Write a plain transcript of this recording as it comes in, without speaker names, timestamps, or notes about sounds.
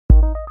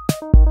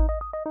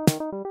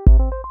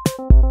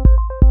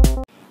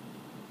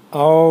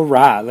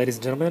Alright, ladies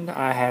and gentlemen,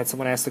 I had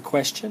someone ask the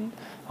question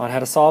on how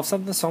to solve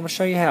something, so I'm going to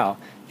show you how.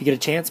 If you get a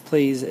chance,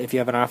 please, if you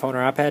have an iPhone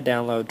or iPad,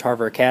 download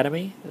Tarver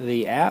Academy,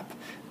 the app.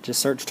 Just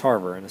search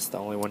Tarver, and it's the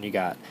only one you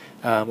got.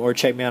 Or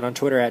check me out on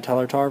Twitter at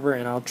Tarver,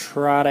 and I'll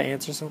try to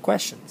answer some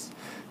questions.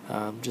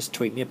 Just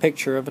tweet me a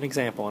picture of an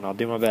example, and I'll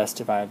do my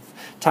best if I have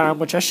time,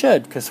 which I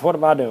should, because what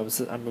am I doing?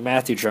 I'm a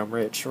math teacher, I'm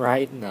rich,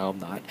 right? No, I'm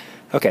not.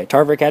 Okay,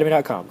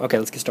 tarveracademy.com. Okay,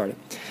 let's get started.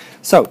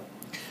 So,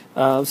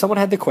 someone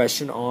had the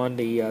question on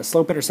the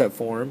slope-intercept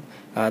form.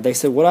 They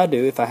said, what do I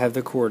do if I have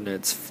the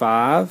coordinates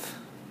 5,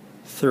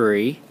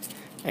 3,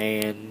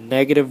 and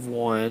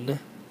 -1,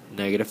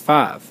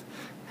 -5?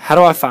 How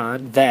do I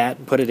find that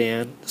and put it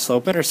in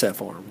slope-intercept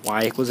form?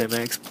 Y equals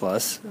mx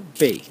plus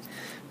b.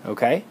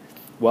 Okay?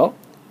 Well,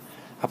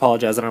 I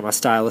apologize, I don't have my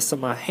stylus, so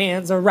my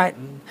hands are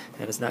writing,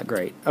 and it's not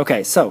great.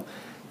 Okay, so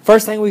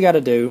first thing we got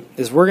to do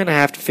is we're going to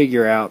have to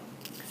figure out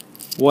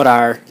what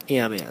our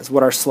m is,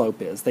 what our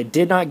slope is. They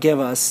did not give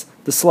us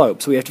the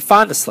slope, so we have to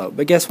find the slope.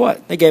 But guess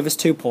what? They gave us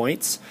 2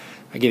 points.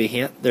 I'll give you a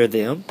hint. They're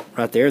them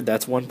right there.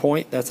 That's 1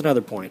 point. That's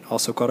another point,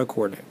 also called a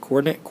coordinate.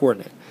 Coordinate,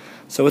 coordinate.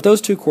 So with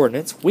those 2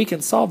 coordinates, we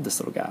can solve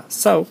this little guy.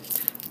 So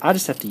I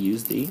just have to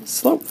use the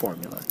slope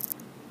formula.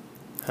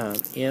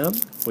 M,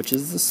 which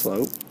is the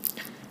slope,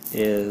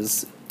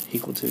 is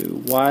equal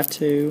to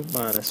y2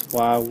 minus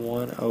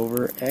y1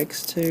 over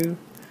x2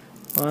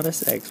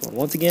 minus x1.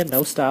 Once again,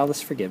 no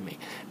stylus, forgive me.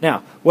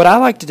 Now, what I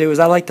like to do is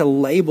I like to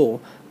label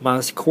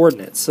my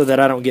coordinates so that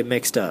I don't get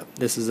mixed up.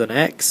 This is an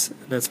x,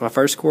 and that's my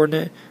first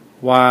coordinate,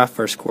 y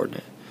first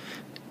coordinate,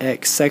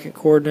 x second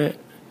coordinate,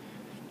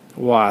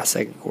 y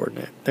second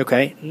coordinate.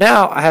 Okay,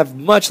 now I have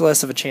much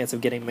less of a chance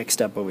of getting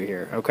mixed up over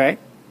here. Okay,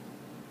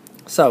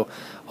 so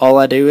all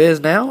I do is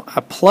now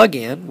I plug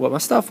in what my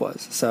stuff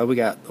was. So we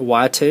got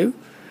y2,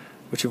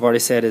 which we've already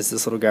said is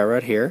this little guy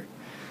right here.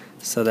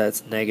 So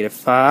that's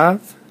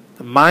 -5.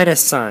 The minus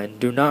sign,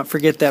 do not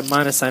forget that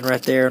minus sign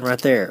right there and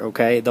right there.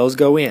 Okay, those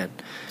go in.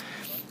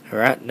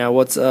 Alright, now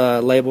what's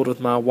labeled with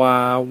my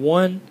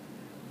y1?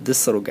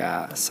 This little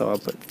guy. So I'll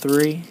put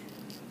 3.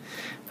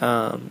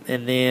 And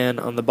then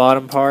on the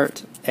bottom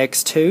part,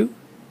 x2,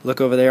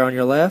 look over there on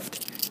your left,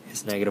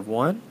 is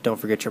 -1. Don't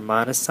forget your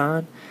minus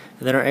sign.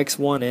 And then our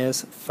x1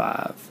 is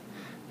 5.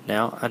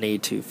 Now I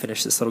need to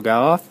finish this little guy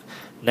off.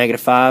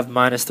 -5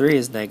 minus 3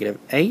 is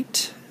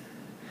 -8.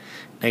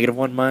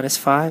 -1 minus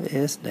 5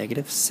 is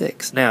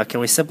 -6. Now, can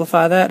we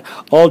simplify that?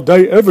 All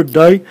day, every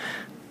day.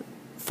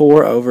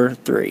 4 over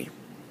 3.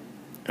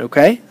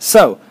 Okay,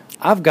 so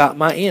I've got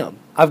my m.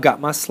 I've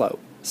got my slope.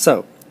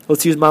 So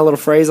let's use my little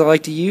phrase I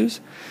like to use.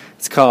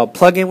 It's called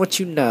plug in what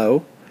you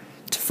know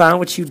to find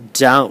what you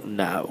don't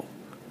know.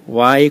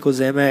 Y equals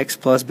mx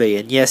plus b.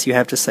 And yes, you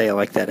have to say it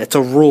like that. It's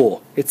a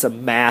rule. It's a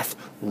math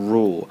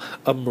rule.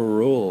 A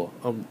rule.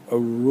 A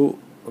rule.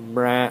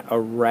 A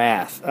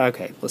wrath.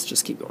 Okay, let's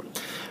just keep going.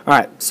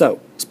 Alright, so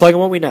let's plug in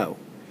what we know.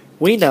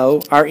 We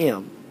know our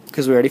m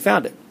because we already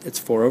found it. It's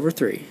 4 over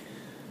 3.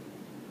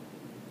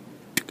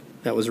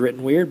 That was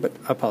written weird, but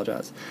I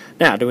apologize.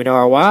 Now, do we know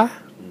our y?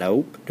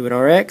 Nope. Do we know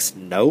our x?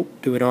 Nope.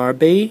 Do we know our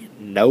b?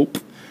 Nope.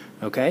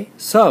 Okay,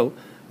 so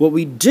what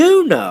we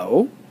do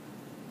know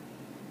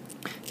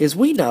is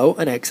we know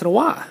an x and a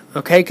y.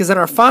 Okay, because in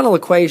our final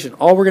equation,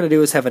 all we're going to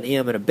do is have an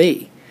m and a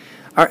b.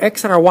 Our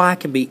x and our y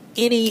can be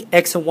any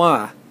x and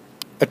y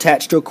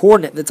attached to a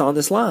coordinate that's on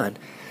this line.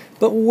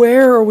 But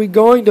where are we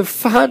going to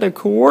find a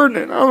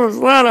coordinate on this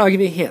line? I'll give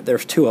you a hint.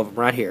 There's 2 of them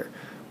right here.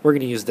 We're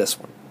going to use this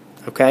one.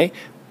 Okay?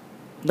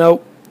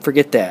 Nope.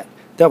 Forget that.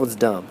 That one's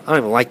dumb. I don't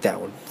even like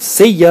that one.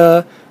 See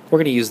ya. We're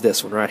going to use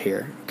this one right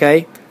here.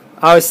 Okay?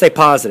 I always stay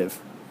positive.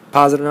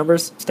 Positive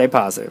numbers, stay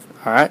positive.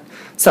 Alright?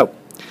 So,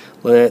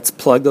 let's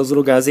plug those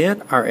little guys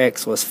in. Our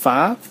x was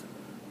 5.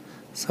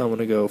 So I'm going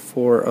to go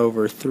 4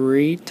 over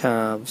 3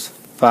 times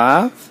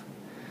 5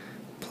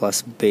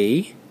 plus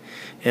b.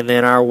 And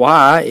then our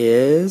y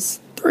is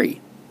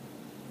 3.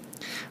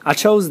 I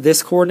chose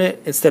this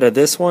coordinate instead of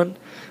this one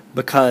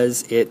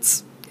because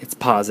it's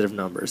positive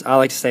numbers. I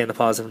like to stay in the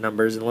positive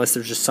numbers unless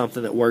there's just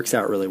something that works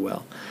out really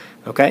well.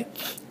 Okay?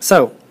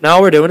 So now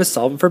all we're doing is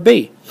solving for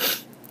b.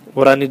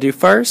 What I need to do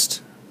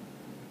first,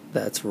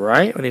 that's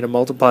right, we need to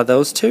multiply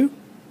those 2.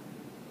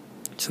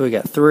 So we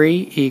got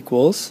 3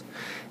 equals,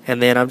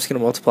 and then I'm just going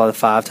to multiply the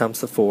 5 times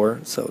the 4,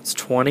 so it's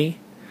 20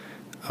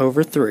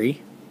 over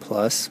 3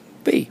 plus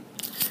b.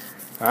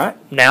 Alright,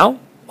 now,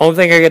 only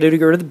thing I got to do to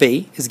get rid of the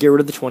b is get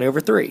rid of the 20 over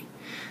 3.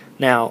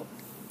 Now,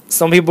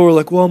 some people were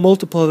like, well, I'll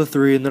multiply the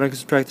 3 and then I can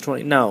subtract the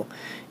 20. No,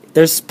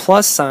 there's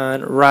plus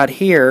sign right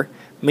here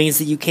means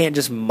that you can't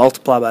just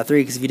multiply by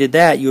 3, because if you did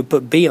that, you would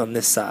put b on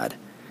this side.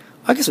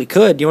 I guess we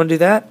could. Do you want to do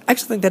that? I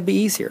actually think that'd be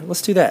easier.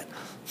 Let's do that.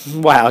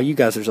 Wow, you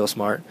guys are so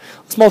smart.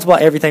 Let's multiply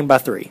everything by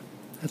 3.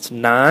 That's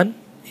 9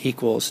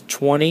 equals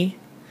 20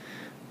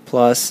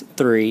 plus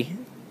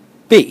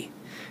 3b.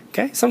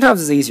 Okay, sometimes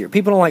it's easier.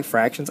 People don't like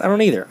fractions. I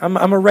don't either.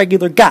 I'm a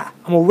regular guy.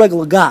 I'm a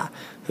regular guy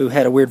who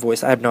had a weird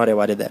voice. I have no idea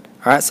why I did that.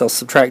 Alright, so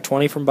subtract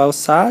 20 from both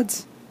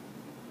sides.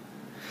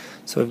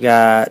 So we've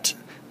got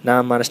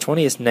 9 minus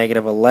 20 is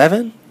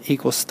 -11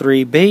 equals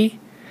 3b.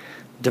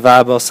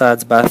 divide both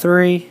sides by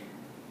 3,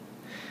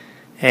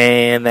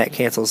 and that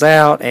cancels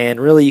out, and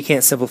really you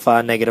can't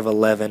simplify negative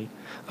 11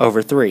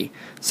 over 3.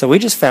 So we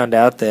just found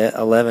out that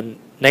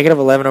negative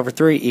 11 over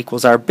 3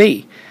 equals our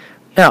b.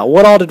 Now,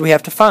 what all did we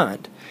have to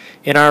find?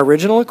 In our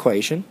original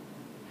equation,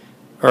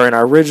 or in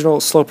our original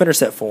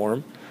slope-intercept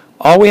form,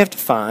 all we have to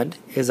find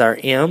is our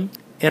m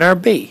and our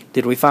b.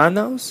 Did we find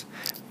those?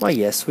 Well,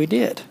 yes, we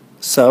did.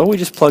 So we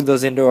just plug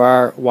those into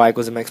our y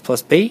equals mx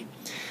plus b,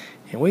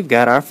 and we've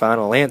got our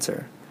final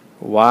answer.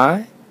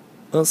 Y,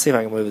 let's see if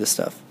I can move this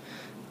stuff.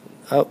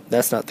 Oh,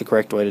 that's not the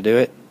correct way to do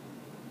it.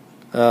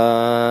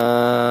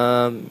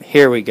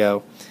 Here we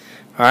go.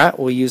 Alright,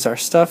 we'll use our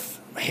stuff.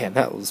 Man,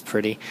 that was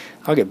pretty.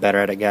 I'll get better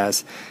at it,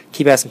 guys.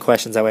 Keep asking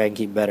questions, that way I can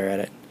keep better at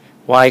it.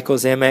 Y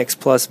equals mx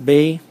plus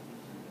b.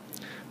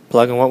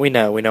 Plug in what we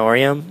know. We know our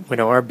m, we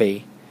know our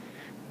b.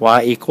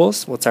 Y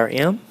equals, what's our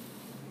m?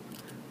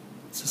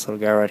 It's this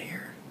little guy right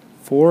here.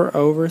 4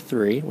 over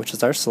 3, which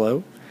is our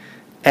slope.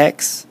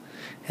 X,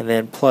 and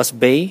then plus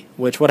b,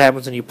 which what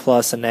happens when you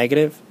plus a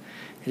negative?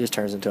 It just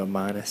turns into a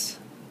minus.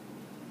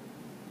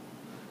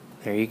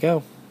 There you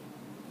go.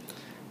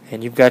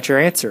 And you've got your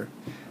answer.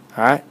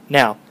 Alright,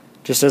 now,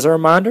 just as a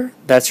reminder,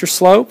 that's your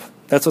slope.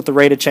 That's what the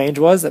rate of change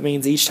was. That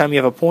means each time you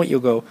have a point, you'll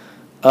go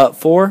up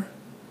 4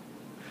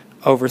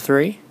 over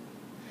 3.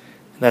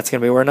 And that's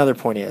going to be where another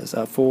point is.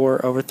 Up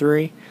 4 over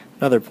 3,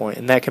 another point.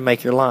 And that can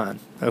make your line.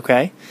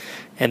 Okay?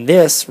 And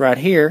this right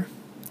here,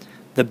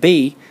 the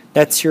B,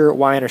 that's your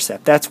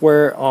y-intercept. That's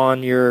where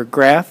on your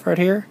graph right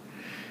here,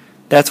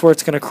 that's where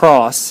it's going to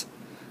cross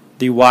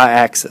the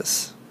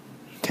y-axis.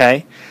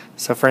 Okay?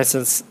 So for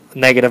instance,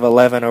 negative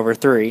 11 over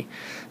 3,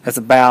 that's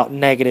about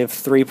negative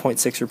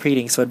 3.6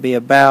 repeating, so it'd be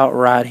about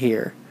right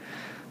here.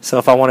 So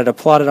if I wanted to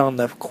plot it on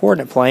the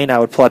coordinate plane, I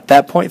would plot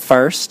that point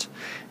first,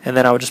 and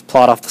then I would just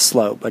plot off the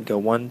slope. I'd go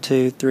 1,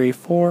 2, 3,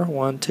 4,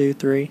 1, 2,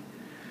 3,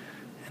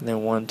 and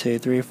then 1, 2,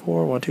 3,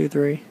 4, 1, 2,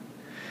 3,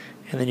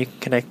 and then you can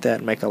connect that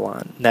and make a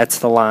line. That's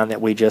the line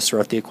that we just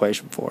wrote the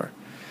equation for.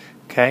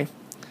 Okay?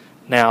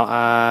 Now,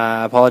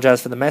 I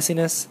apologize for the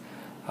messiness.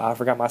 I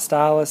forgot my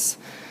stylus.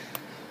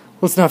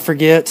 Let's not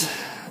forget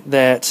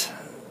that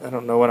I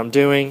don't know what I'm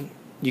doing.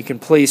 You can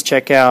please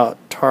check out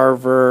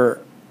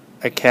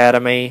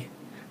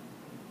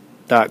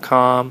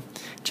TarverAcademy.com.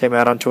 Check me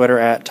out on Twitter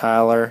at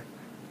Tyler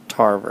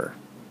Tarver.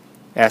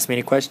 Ask me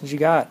any questions you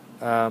got.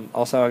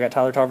 Also, I got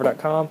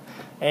TylerTarver.com.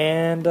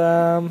 And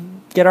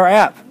get our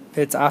app.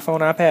 It's iPhone,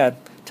 iPad.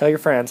 Tell your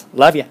friends.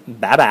 Love you.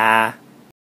 Bye-bye.